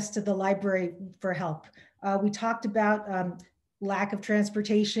access to the library for help. We talked about lack of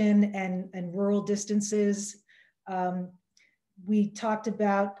transportation and rural distances. We talked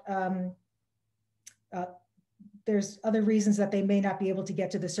about there's other reasons that they may not be able to get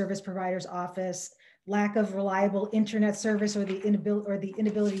to the service provider's office, lack of reliable internet service or the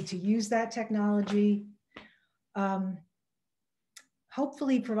inability to use that technology.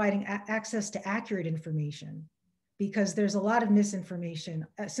 Hopefully providing access to accurate information, because there's a lot of misinformation.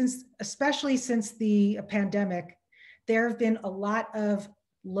 Especially since the pandemic, there have been a lot of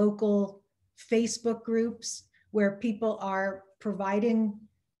local Facebook groups where people are providing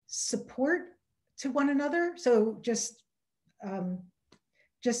support to one another. So just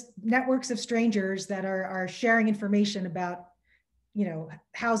networks of strangers that are sharing information about,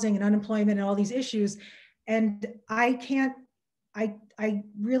 housing and unemployment and all these issues. And I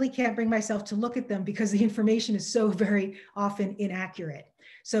really can't bring myself to look at them because the information is so very often inaccurate.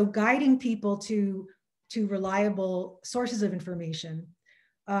 So guiding people to reliable sources of information.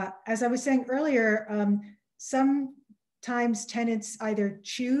 As I was saying earlier, sometimes tenants either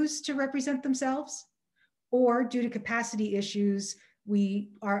choose to represent themselves, or due to capacity issues, we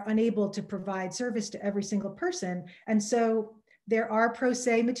are unable to provide service to every single person. And so there are pro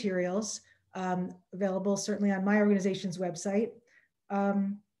se materials available certainly on my organization's website.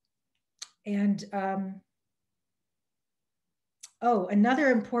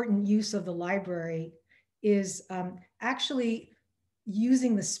 Another important use of the library is actually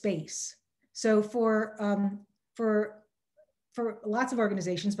using the space. So for lots of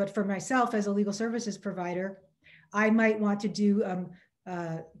organizations, but for myself as a legal services provider, I might want to do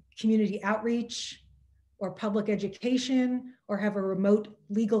community outreach or public education or have a remote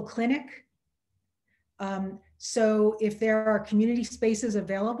legal clinic. So if there are community spaces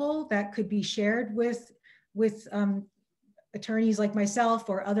available that could be shared with attorneys like myself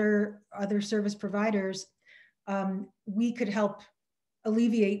or other service providers, we could help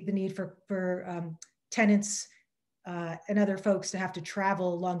alleviate the need for tenants and other folks to have to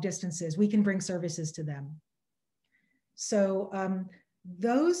travel long distances. We can bring services to them. So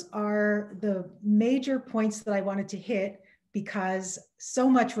those are the major points that I wanted to hit, because so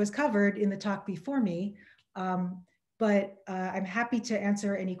much was covered in the talk before me. But I'm happy to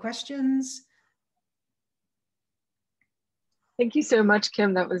answer any questions. Thank you so much,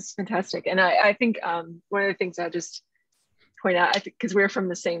 Kim. That was fantastic. And I think one of the things I'll just point out, I think because we're from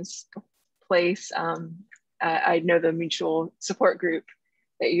the same place, I know the mutual support group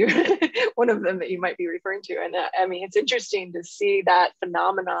that you're one of them that you might be referring to. And I mean, it's interesting to see that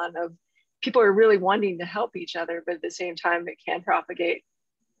phenomenon of people are really wanting to help each other, but at the same time, it can propagate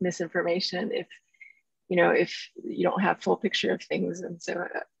misinformation if you don't have full picture of things. And so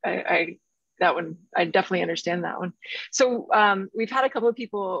I definitely understand that one. So we've had a couple of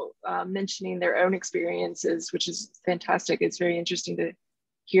people mentioning their own experiences, which is fantastic. It's very interesting to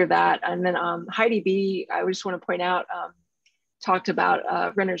hear that. And then Heidi B, I just want to point out, talked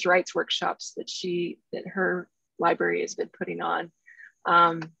about renters' rights workshops that her library has been putting on.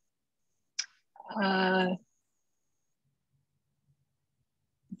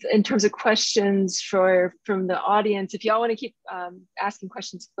 In terms of questions from the audience, if y'all want to keep asking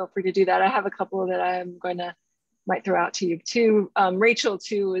questions, feel free to do that. I have a couple that I'm might throw out to you too. Rachel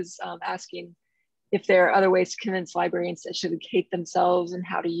too is asking if there are other ways to convince librarians to educate themselves and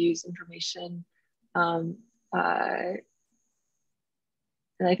how to use information.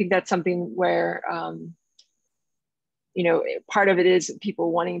 And I think that's something where, part of it is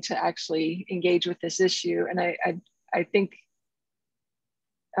people wanting to actually engage with this issue. And I think,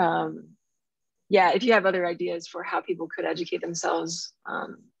 if you have other ideas for how people could educate themselves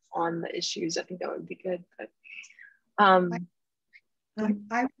on the issues, I think that would be good. But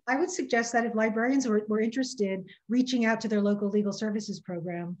I would suggest that if librarians were interested, reaching out to their local legal services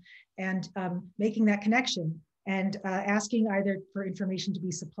program and making that connection and asking either for information to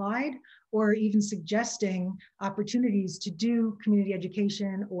be supplied or even suggesting opportunities to do community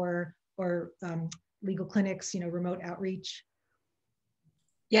education or legal clinics, remote outreach.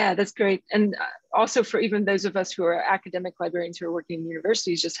 Yeah, that's great. And also for even those of us who are academic librarians who are working in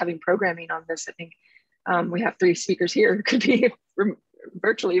universities, just having programming on this, I think we have 3 speakers here who could be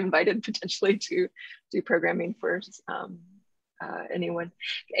virtually invited potentially to do programming for anyone.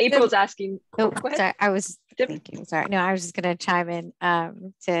 April's asking. Oh, sorry, I was thinking, sorry. No, I was just going to chime in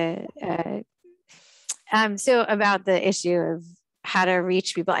so about the issue of how to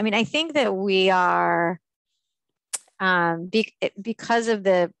reach people. I mean, I think that we are, because of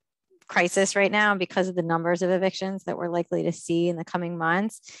the crisis right now, because of the numbers of evictions that we're likely to see in the coming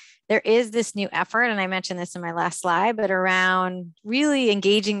months, there is this new effort, and I mentioned this in my last slide, but around really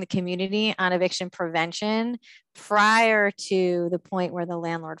engaging the community on eviction prevention prior to the point where the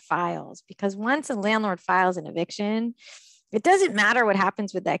landlord files. Because once a landlord files an eviction, it doesn't matter what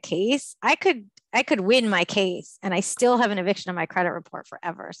happens with that case. I could win my case and I still have an eviction on my credit report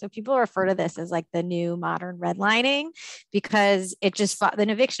forever. So people refer to this as like the new modern redlining, because it just, an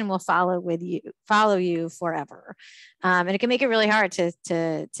eviction will follow you forever. And it can make it really hard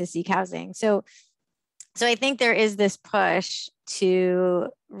to seek housing. So I think there is this push to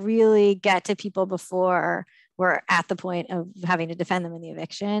really get to people before we're at the point of having to defend them in the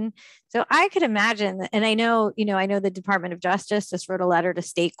eviction. So I could imagine, and I know the Department of Justice just wrote a letter to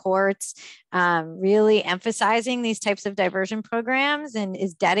state courts, really emphasizing these types of diversion programs, and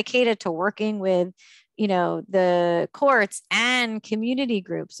is dedicated to working with, the courts and community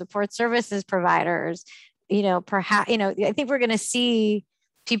groups, support services providers. Perhaps, I think we're going to see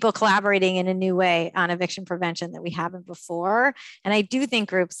people collaborating in a new way on eviction prevention that we haven't before. And I do think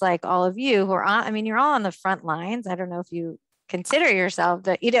groups like all of you who are on, you're all on the front lines. I don't know if you consider yourself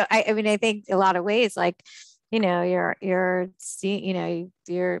that, I think a lot of ways, like, your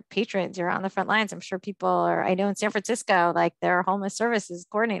patrons, you're on the front lines. I'm sure people are, I know in San Francisco, like there are homeless services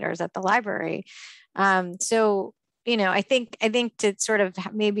coordinators at the library. So, I think to sort of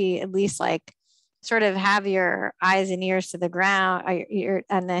maybe at least like sort of have your eyes and ears to the ground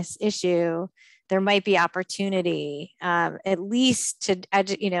on this issue, there might be opportunity, at least to,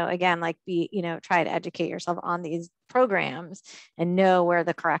 again, like try to educate yourself on these programs and know where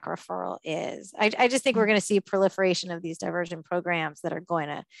the correct referral is. I just think we're going to see a proliferation of these diversion programs that are going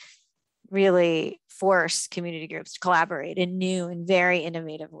to really force community groups to collaborate in new and very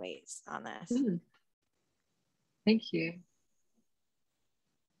innovative ways on this. Thank you.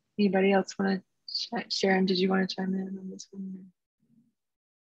 Anybody else want to? Sharon, did you want to chime in on this one?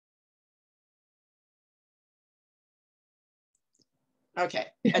 Okay,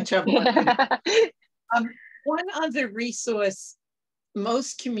 I trouble. One other resource,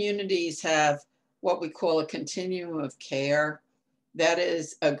 most communities have what we call a continuum of care. That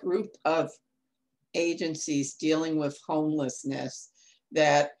is a group of agencies dealing with homelessness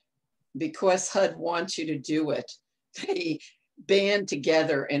that, because HUD wants you to do it, they band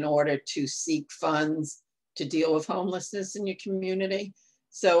together in order to seek funds to deal with homelessness in your community.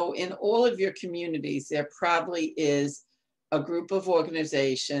 So in all of your communities, there probably is a group of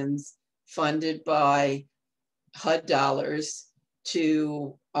organizations funded by HUD dollars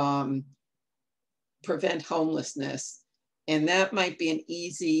to prevent homelessness. And that might be an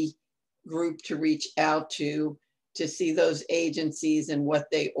easy group to reach out to see those agencies and what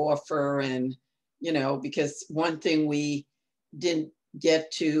they offer. And, because one thing we didn't get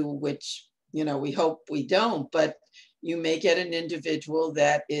to, which, we hope we don't, but you may get an individual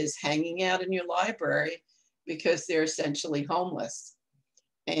that is hanging out in your library because they're essentially homeless.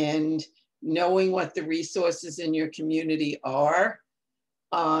 And knowing what the resources in your community are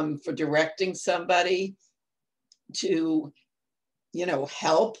for directing somebody to,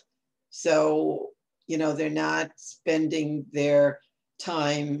 help. So, they're not spending their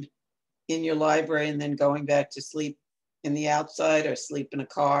time in your library and then going back to sleep in the outside or sleep in a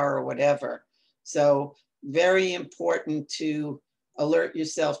car or whatever. So very important to alert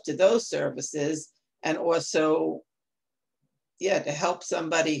yourself to those services, and also, to help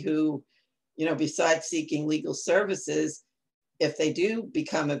somebody who, besides seeking legal services, if they do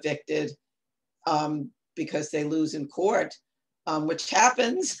become evicted because they lose in court, which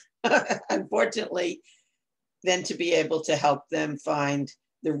happens, unfortunately, then to be able to help them find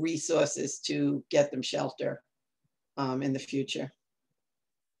the resources to get them shelter in the future.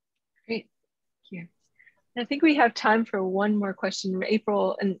 Great, thank you. I think we have time for one more question from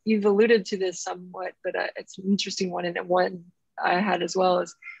April, and you've alluded to this somewhat, but it's an interesting one, and one I had as well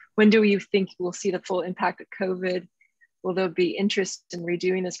is, when do you think we'll see the full impact of COVID? Will there be interest in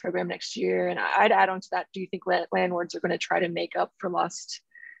redoing this program next year? And I'd add on to that, do you think landlords are going to try to make up for lost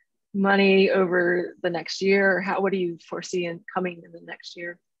money over the next year? Or what do you foresee coming in the next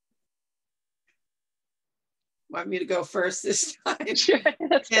year? Want me to go first this time? Sure.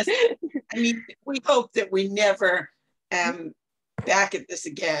 Yes. I mean, we hope that we never back at this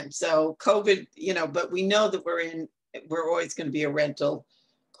again. So COVID, you know, but we know that we're always going to be a rental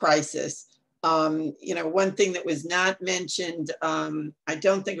crisis. You know, one thing that was not mentioned, I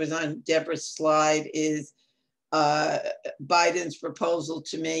don't think it was on Deborah's slide, is Biden's proposal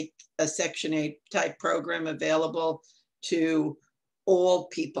to make a Section 8 type program available to all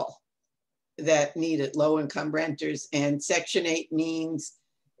people that need it, low income renters. And Section 8 means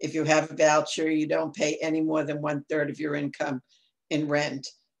if you have a voucher, you don't pay any more than 1/3 of your income in rent.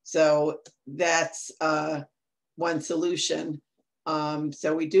 So that's one solution.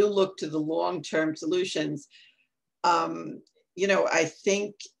 So we do look to the long-term solutions. You know, I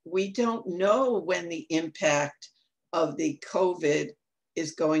think we don't know when the impact of the COVID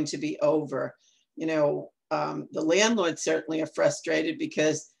is going to be over. You know, the landlords certainly are frustrated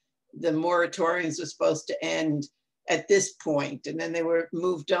because the moratoriums were supposed to end at this point, and then they were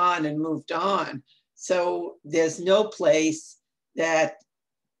moved on and moved on. So there's no place that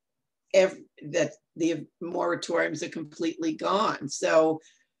the moratoriums are completely gone. So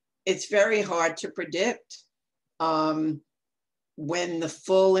it's very hard to predict when the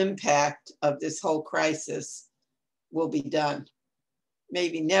full impact of this whole crisis will be done.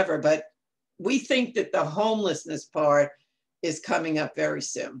 Maybe never, but we think that the homelessness part is coming up very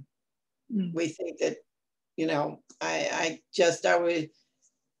soon. We think that, you know, I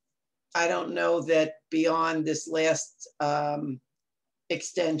don't know that beyond this last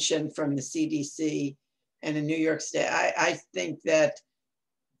extension from the CDC and in New York State, I think that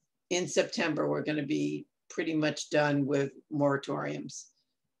in September, we're going to be pretty much done with moratoriums.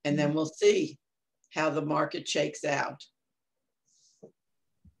 And then we'll see how the market shakes out.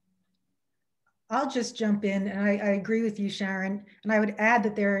 I'll just jump in, and I agree with you, Sharon. And I would add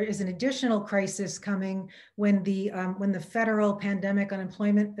that there is an additional crisis coming when the federal pandemic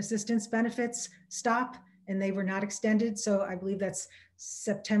unemployment assistance benefits stop, and they were not extended. So I believe that's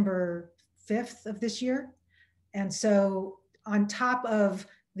September 5th of this year. And so on top of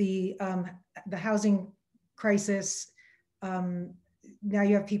the housing crisis, now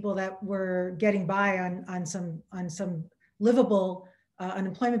you have people that were getting by on some livable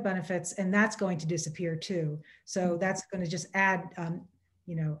unemployment benefits, and that's going to disappear too. So that's going to just add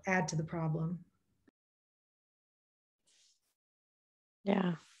to the problem.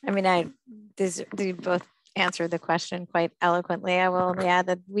 Yeah, I mean, they both answered the question quite eloquently. I will only add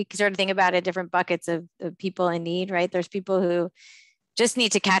that we sort of think about it, different buckets of people in need, right? There's people who just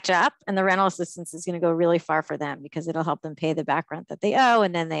need to catch up, and the rental assistance is going to go really far for them because it'll help them pay the back rent that they owe,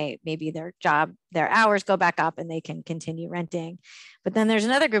 and then maybe their hours go back up and they can continue renting. But then there's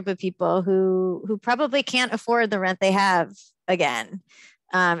another group of people who probably can't afford the rent they have again.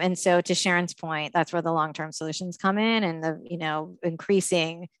 And so to Sharon's point, that's where the long-term solutions come in, and the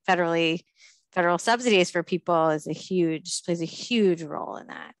increasing federal subsidies for people plays a huge role in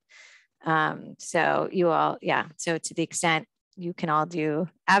that. So so to the extent you can all do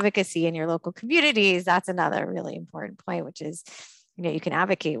advocacy in your local communities, that's another really important point, which is, you can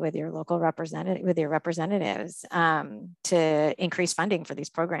advocate with your local representatives to increase funding for these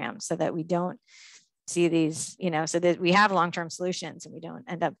programs so that we don't see these, so that we have long-term solutions and we don't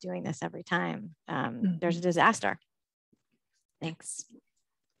end up doing this every time there's a disaster. Thanks.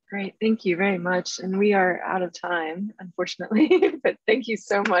 Great, thank you very much. And we are out of time, unfortunately, but thank you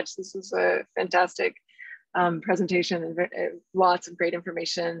so much. This was a fantastic presentation and lots of great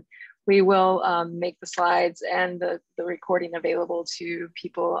information. We will make the slides and the recording available to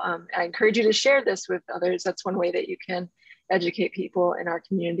people. I encourage you to share this with others. That's one way that you can educate people in our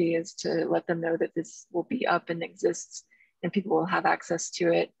community, is to let them know that this will be up and exists and people will have access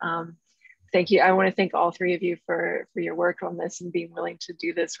to it. Thank you. I want to thank all three of you for your work on this and being willing to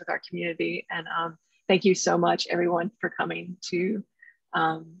do this with our community. And thank you so much, everyone, for coming to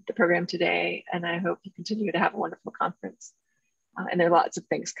the program today. And I hope you continue to have a wonderful conference. And there are lots of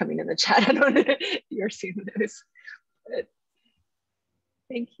things coming in the chat. I don't know if you're seeing those. But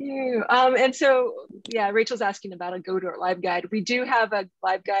thank you. And so, yeah, Rachel's asking about a go-to live guide. We do have a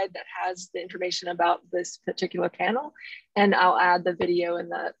live guide that has the information about this particular panel. And I'll add the video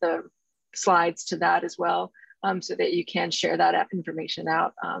and the slides to that as well, so that you can share that information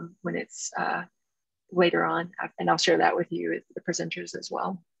out when it's later on. And I'll share that with you, the presenters as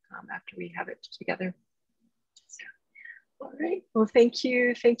well, after we have it together. So, All right. Well, thank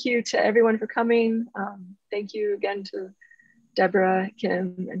you. Thank you to everyone for coming. Thank you again to Deborah,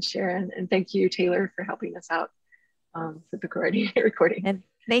 Kim, and Sharon. And thank you, Taylor, for helping us out with the recording. And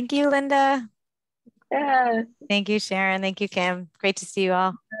thank you, Linda. Yeah. Thank you, Sharon. Thank you, Kim. Great to see you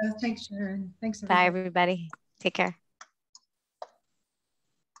all. Thanks, Sharon. Thanks, Bye, everybody. everybody. Take care.